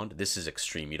beyond. This is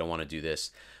extreme. You don't want to do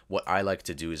this. What I like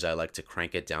to do is I like to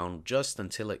crank it down just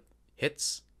until it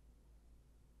hits.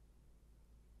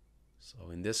 So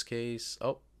in this case,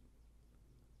 oh,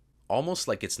 almost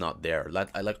like it's not there.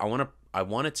 I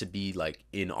want it to be like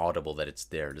inaudible that it's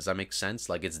there. Does that make sense?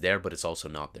 Like it's there, but it's also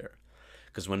not there.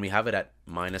 Because when we have it at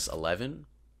 -11,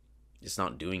 it's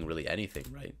not doing really anything,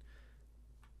 right?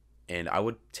 And I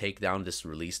would take down this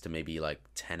release to maybe like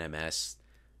 10 ms,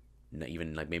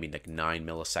 even like maybe like 9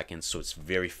 milliseconds. So it's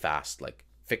very fast, like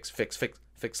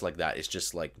fix like that. It's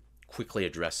just like quickly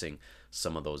addressing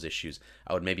some of those issues.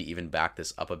 I would maybe even back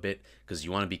this up a bit, because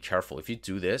you want to be careful. If you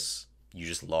do this, you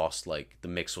just lost, like the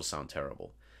mix will sound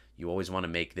terrible. You always want to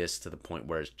make this to the point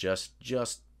where it's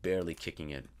just barely kicking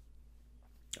in.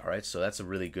 All right, so that's a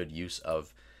really good use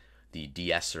of the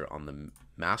de-esser on the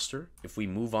master. If we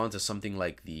move on to something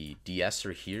like the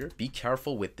de-esser here, be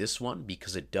careful with this one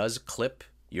because it does clip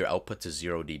your output to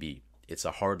 0 dB. It's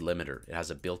a hard limiter. It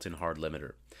has a built-in hard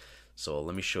limiter. So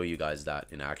let me show you guys that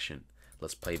in action.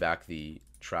 Let's play back the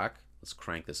track. Let's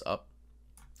crank this up.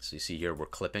 So you see here we're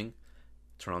clipping.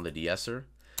 Turn on the de-esser.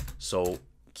 So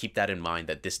keep that in mind,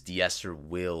 that this de-esser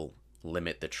will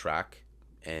limit the track.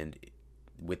 And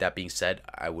with that being said,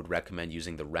 I would recommend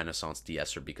using the Renaissance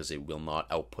de-esser because it will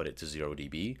not output it to 0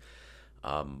 dB.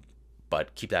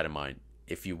 But keep that in mind.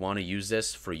 If you want to use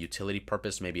this for utility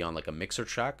purpose, maybe on like a mixer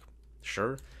track,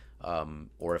 sure.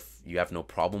 Or if you have no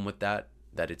problem with that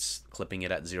it's clipping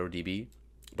it at 0 dB,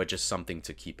 but just something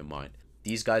to keep in mind.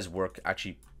 These guys work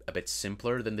actually a bit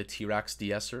simpler than the T-Racks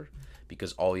de-esser,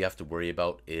 because all you have to worry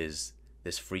about is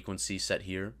this frequency set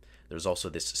here. There's also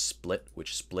this split,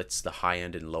 which splits the high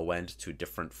end and low end to a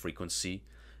different frequency,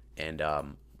 and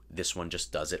this one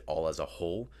just does it all as a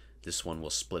whole. This one will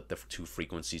split the 2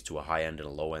 frequencies to a high end and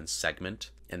a low end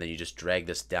segment, and then you just drag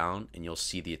this down and you'll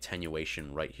see the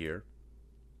attenuation right here.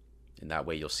 And that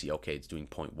way you'll see, okay, it's doing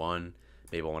 0.1.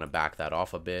 Maybe I want to back that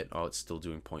off a bit. Oh, it's still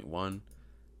doing 0.1.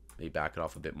 Maybe back it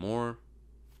off a bit more.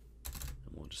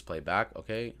 And we'll just play back.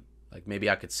 Okay, like maybe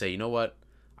I could say, you know what?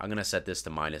 I'm going to set this to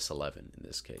 -11 in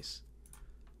this case.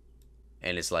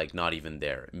 And it's like not even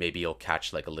there. Maybe you'll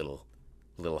catch like a little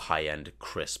high-end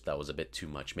crisp that was a bit too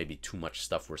much. Maybe too much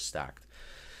stuff were stacked.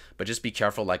 But just be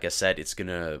careful. Like I said, it's going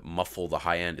to muffle the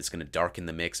high end. It's going to darken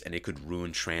the mix, and it could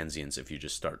ruin transients if you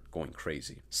just start going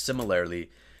crazy.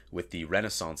 Similarly, with the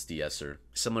Renaissance de-esser,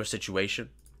 similar situation.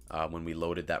 When we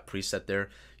loaded that preset there,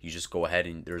 you just go ahead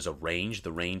and there's a range.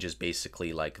 The range is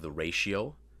basically like the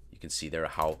ratio. You can see there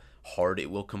how hard it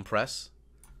will compress.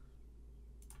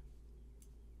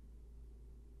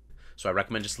 So I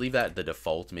recommend just leave that at the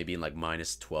default, maybe in like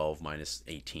 -12,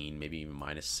 -18, maybe even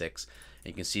 -6. And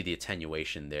you can see the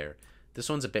attenuation there. This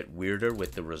one's a bit weirder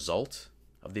with the result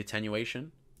of the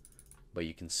attenuation, but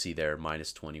you can see there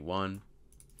 -21.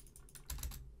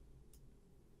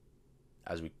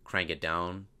 As we crank it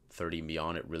down 30 and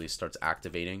beyond, it really starts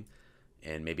activating,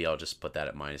 and maybe I'll just put that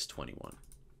at -21.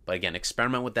 But again,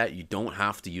 experiment with that. You don't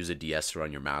have to use a de-esser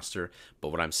on your master, but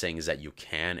what I'm saying is that you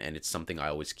can, and it's something I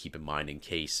always keep in mind in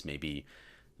case maybe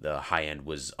the high end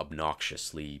was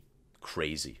obnoxiously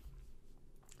crazy.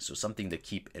 So something to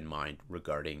keep in mind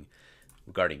regarding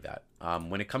that.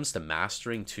 When it comes to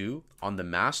mastering too, on the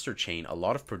master chain, a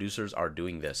lot of producers are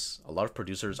doing this. A lot of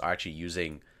producers are actually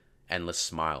using Endless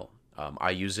Smile.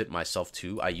 I use it myself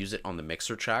too. I use it on the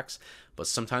mixer tracks, but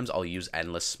sometimes I'll use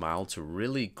Endless Smile to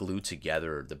really glue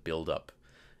together the buildup,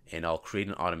 and I'll create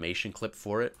an automation clip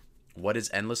for it What is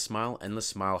endless smile? Endless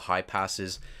smile high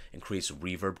passes and creates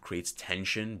reverb, creates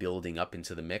tension building up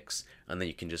into the mix, and then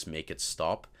you can just make it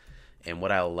stop. And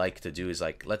what I like to do is,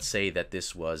 like, let's say that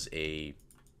this was a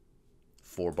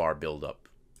 4-bar buildup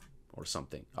or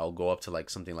something. I'll go up to like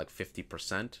something like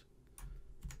 50%,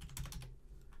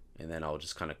 and then I'll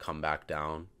just kind of come back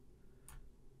down.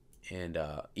 And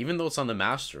even though it's on the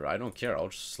master, I don't care. I'll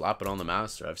just slap it on the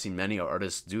master. I've seen many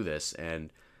artists do this,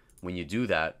 and when you do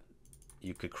that,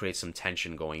 you could create some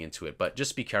tension going into it. But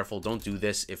just be careful. Don't do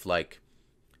this if like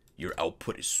your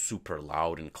output is super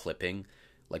loud and clipping.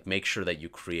 Like, make sure that you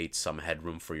create some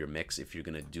headroom for your mix. If you're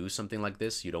gonna do something like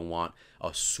this, you don't want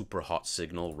a super hot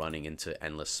signal running into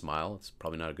endless smile. It's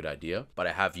probably not a good idea. But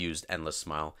I have used endless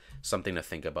smile. Something to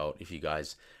think about if you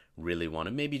guys really want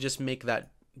to maybe just make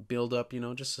that build up, you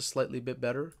know, just a slightly bit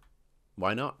better.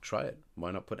 Why not? Try it.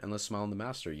 Why not put endless smile on the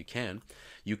master? You can.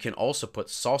 You can also put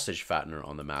sausage fattener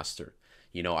on the master.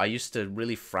 You know, I used to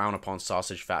really frown upon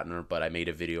sausage fattener, but I made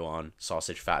a video on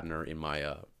sausage fattener in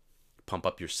my pump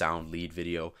up your sound lead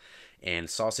video, and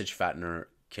sausage fattener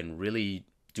can really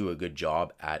do a good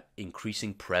job at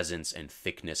increasing presence and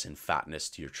thickness and fatness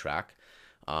to your track.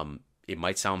 It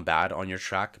might sound bad on your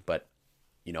track, but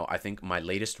you know, I think my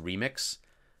latest remix,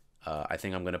 I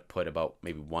think I'm gonna put about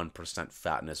maybe 1%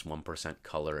 fatness, 1%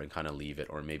 color, and kind of leave it,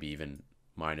 or maybe even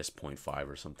minus 0.5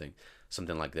 or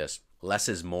something like this. Less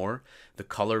is more. The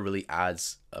color really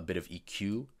adds a bit of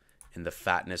EQ, and the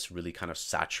fatness really kind of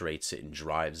saturates it and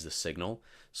drives the signal.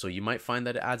 So you might find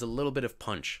that it adds a little bit of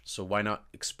punch. So why not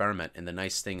experiment? And the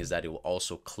nice thing is that it will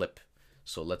also clip.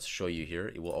 So let's show you here.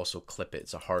 It will also clip it.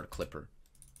 It's a hard clipper.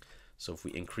 So if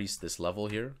we increase this level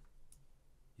here,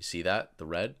 you see that, the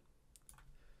red?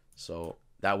 So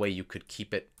that way you could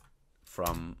keep it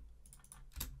from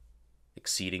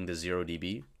exceeding the 0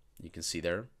 dB. You can see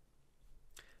there.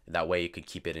 That way you can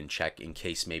keep it in check in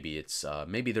case maybe it's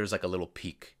maybe there's like a little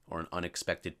peak or an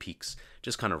unexpected peaks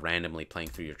just kind of randomly playing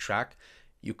through your track.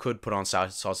 You could put on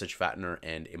sausage fattener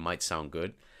and it might sound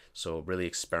good. So really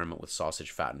experiment with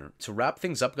sausage fattener. To wrap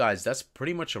things up, guys, that's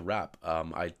pretty much a wrap.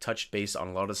 I touched base on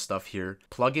a lot of stuff here.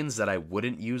 Plugins that I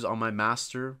wouldn't use on my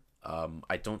master.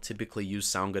 I don't typically use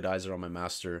Sound Goodizer on my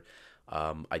master.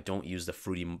 I don't use the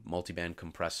Fruity Multiband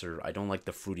Compressor. I don't like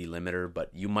the Fruity Limiter,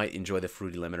 but you might enjoy the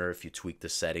Fruity Limiter if you tweak the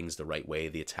settings the right way,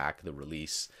 the attack, the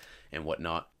release, and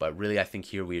whatnot. But really, I think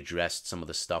here we addressed some of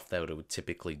the stuff that it would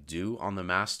typically do on the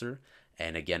master.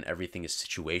 And again, everything is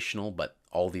situational, but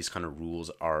all these kind of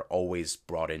rules are always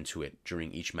brought into it.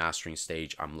 During each mastering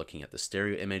stage, I'm looking at the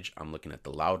stereo image, I'm looking at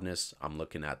the loudness, I'm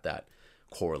looking at that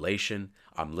correlation,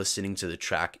 I'm listening to the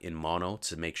track in mono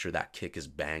to make sure that kick is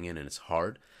banging and it's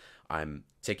hard. I'm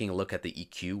taking a look at the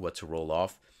EQ, what to roll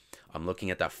off. I'm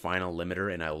looking at that final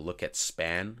limiter, and I'll look at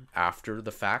span after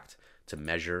the fact to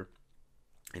measure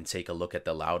and take a look at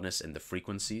the loudness and the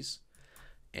frequencies.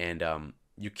 And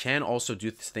you can also do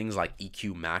things like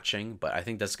EQ matching, but I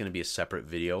think that's going to be a separate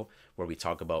video where we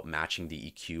talk about matching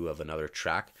the EQ of another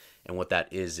track. And what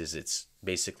that is it's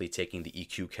basically taking the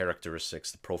EQ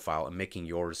characteristics, the profile, and making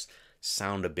yours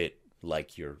sound a bit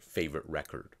like your favorite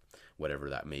record, whatever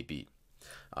that may be.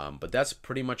 But that's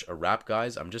pretty much a wrap,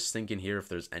 guys. I'm just thinking here if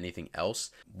there's anything else.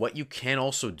 What you can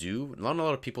also do, not a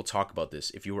lot of people talk about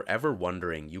this. If you were ever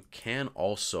wondering, you can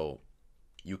also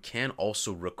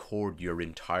record your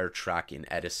entire track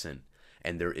in Edison,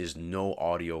 and there is no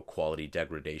audio quality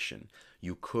degradation.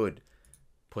 You could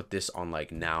put this on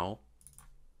like now,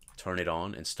 turn it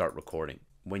on, and start recording.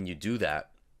 When you do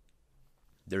that,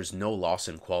 there's no loss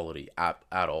in quality at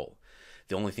all.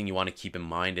 The only thing you want to keep in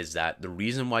mind is that the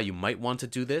reason why you might want to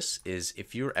do this is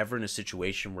if you're ever in a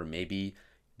situation where maybe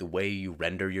the way you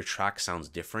render your track sounds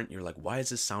different, you're like, why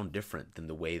does this sound different than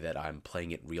the way that I'm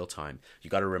playing it real time? You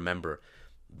got to remember,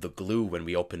 the glue, when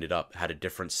we opened it up, had a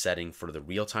different setting for the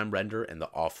real-time render and the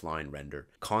offline render.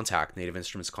 Kontakt, Native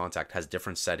Instruments Kontakt, has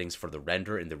different settings for the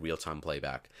render and the real-time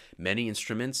playback. Many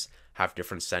instruments have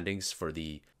different settings for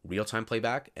the real-time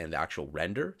playback and the actual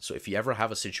render. So if you ever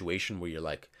have a situation where you're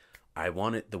like, I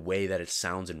want it the way that it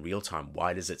sounds in real time,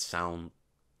 why does it sound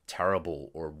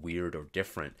terrible or weird or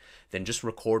different? Then just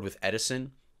record with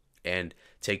Edison and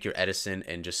take your Edison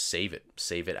and just save it.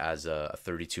 Save it as a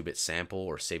 32-bit sample,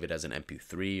 or save it as an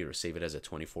MP3, or save it as a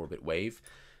 24-bit wave,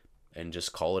 and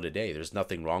just call it a day. There's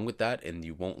nothing wrong with that, and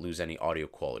you won't lose any audio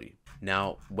quality.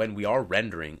 Now, when we are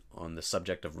rendering, on the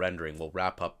subject of rendering, we'll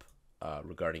wrap up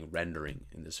regarding rendering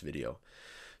in this video.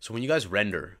 So when you guys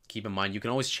render, keep in mind you can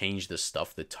always change the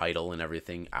stuff, the title and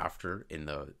everything after in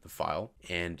the file.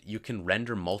 And you can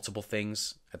render multiple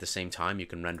things at the same time. You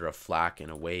can render a FLAC and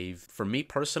a wave. For me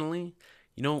personally,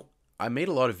 you know, I made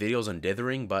a lot of videos on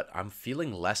dithering, but I'm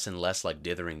feeling less and less like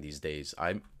dithering these days.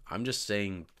 I'm just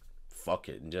saying fuck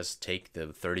it and just take the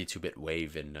 32-bit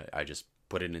wave and I just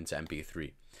put it into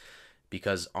MP3.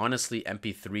 Because honestly,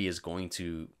 MP3 is going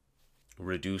to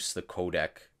reduce the codec.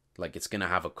 Like, it's going to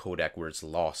have a codec where it's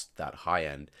lost that high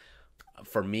end.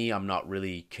 For me, I'm not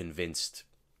really convinced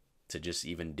to just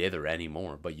even dither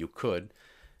anymore, but you could.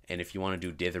 And if you want to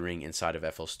do dithering inside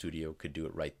of FL Studio, could do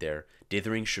it right there.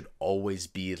 Dithering should always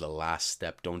be the last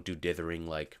step. Don't do dithering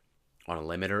like on a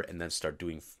limiter and then start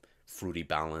doing fruity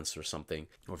balance or something.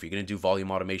 Or if you're going to do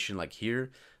volume automation like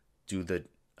here, do the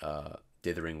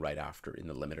dithering right after, in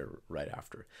the limiter right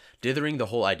after. Dithering, the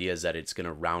whole idea is that it's going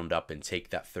to round up and take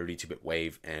that 32-bit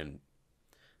wave and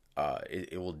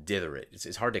it will dither it.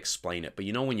 It's hard to explain it, but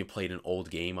you know when you played an old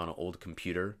game on an old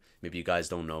computer, maybe you guys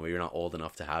don't know, maybe you're not old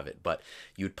enough to have it, but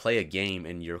you'd play a game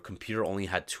and your computer only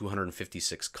had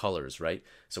 256 colors, right?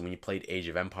 So when you played Age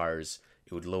of Empires,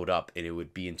 it would load up and it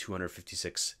would be in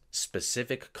 256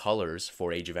 specific colors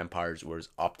for Age of Empires was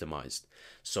optimized.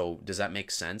 So does that make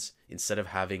sense? Instead of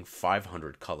having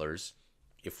 500 colors,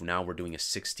 if now we're doing a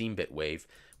 16-bit wave,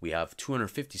 we have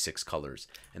 256 colors,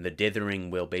 and the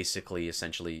dithering will basically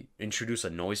essentially introduce a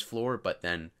noise floor, but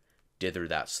then dither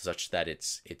that such that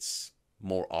it's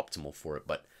more optimal for it.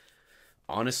 But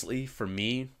honestly, for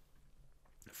me,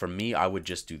 I would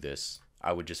just do this.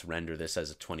 I would just render this as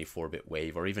a 24-bit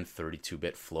wave or even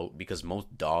 32-bit float, because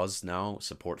most DAWs now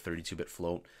support 32-bit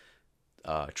float.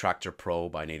 Tractor Pro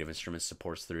by Native Instruments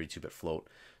supports 32-bit float.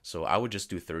 So I would just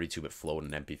do 32-bit float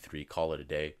in MP3, call it a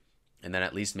day. And then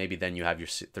at least maybe then you have your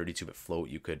 32-bit float.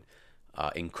 You could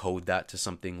encode that to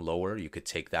something lower. You could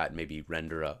take that and maybe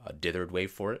render a dithered wave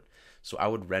for it. So I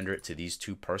would render it to these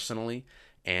two personally.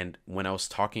 And when I was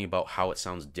talking about how it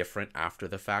sounds different after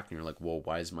the fact, and you're like, whoa,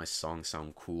 why does my song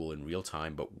sound cool in real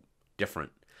time but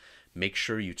different? Make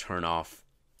sure you turn off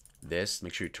this.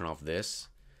 Make sure you turn off this.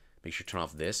 Make sure you turn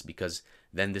off this, because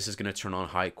then this is going to turn on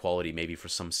high quality, maybe for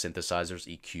some synthesizers,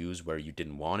 EQs where you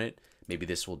didn't want it. Maybe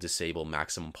this will disable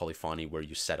maximum polyphony where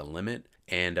you set a limit.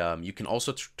 And you can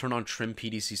also turn on trim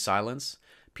PDC silence.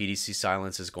 PDC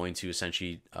silence is going to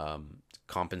essentially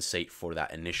compensate for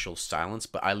that initial silence,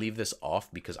 but I leave this off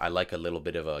because I like a little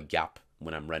bit of a gap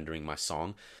when I'm rendering my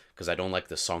song, because I don't like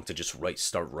the song to just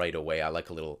start right away. I like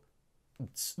a little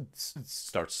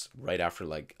starts right after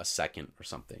like a second or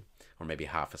something, or maybe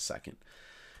half a second.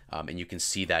 And you can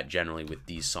see that generally with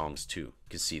these songs too. You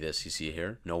can see this, you see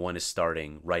here, no one is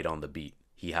starting right on the beat.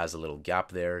 He has a little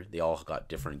gap there. They all got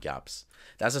different gaps.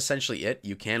 That's essentially it.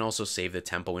 You can also save the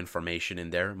tempo information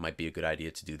in there. Might be a good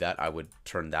idea to do that. I would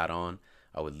turn that on.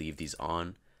 I would leave these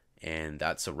on. And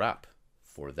that's a wrap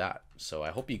for that. So I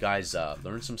hope you guys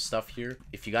learned some stuff here.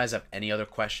 If you guys have any other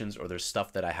questions or there's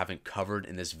stuff that I haven't covered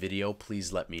in this video,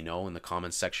 please let me know in the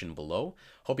comments section below.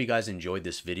 Hope you guys enjoyed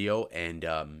this video, and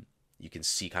you can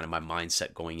see kind of my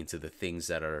mindset going into the things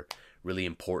that are really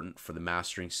important for the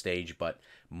mastering stage. But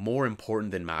more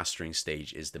important than mastering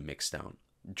stage is the mixdown.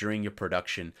 During your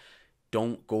production,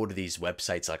 don't go to these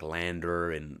websites like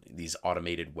Lander and these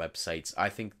automated websites. I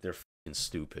think they're fucking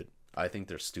stupid. I think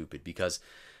they're stupid because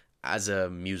as a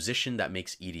musician that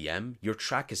makes EDM, your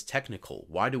track is technical.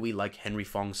 Why do we like Henry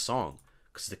Fong's song?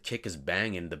 Because the kick is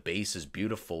banging, the bass is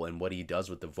beautiful, and what he does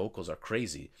with the vocals are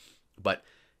crazy. But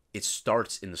it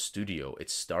starts in the studio. It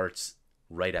starts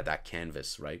right at that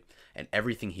canvas, right? And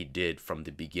everything he did from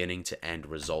the beginning to end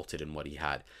resulted in what he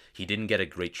had. He didn't get a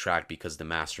great track because the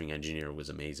mastering engineer was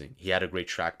amazing. He had a great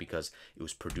track because it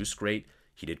was produced great.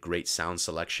 He did great sound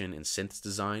selection and synth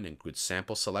design and good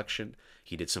sample selection.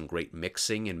 He did some great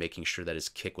mixing and making sure that his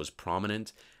kick was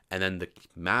prominent. And then the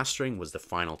mastering was the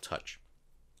final touch.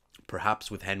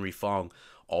 Perhaps with Henry Fong,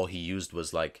 all he used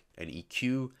was like an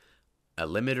EQ, a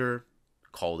limiter,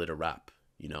 called it a wrap,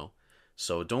 you know?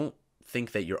 So don't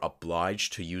think that you're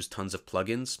obliged to use tons of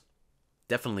plugins.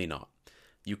 Definitely not.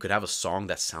 You could have a song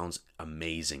that sounds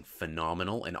amazing,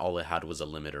 phenomenal, and all it had was a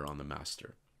limiter on the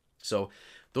master. So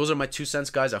those are my 2 cents,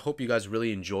 guys. I hope you guys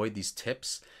really enjoyed these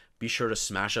tips. Be sure to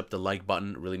smash up the like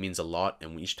button. It really means a lot.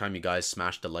 And each time you guys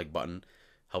smash the like button,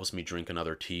 helps me drink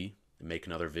another tea and make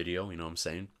another video. You know what I'm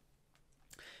saying?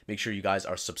 Make sure you guys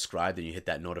are subscribed and you hit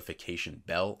that notification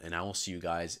bell. And I will see you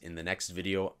guys in the next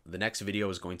video. The next video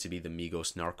is going to be the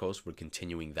Migos Narcos. We're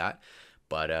continuing that.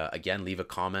 But again, leave a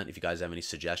comment if you guys have any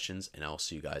suggestions. And I'll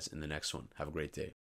see you guys in the next one. Have a great day.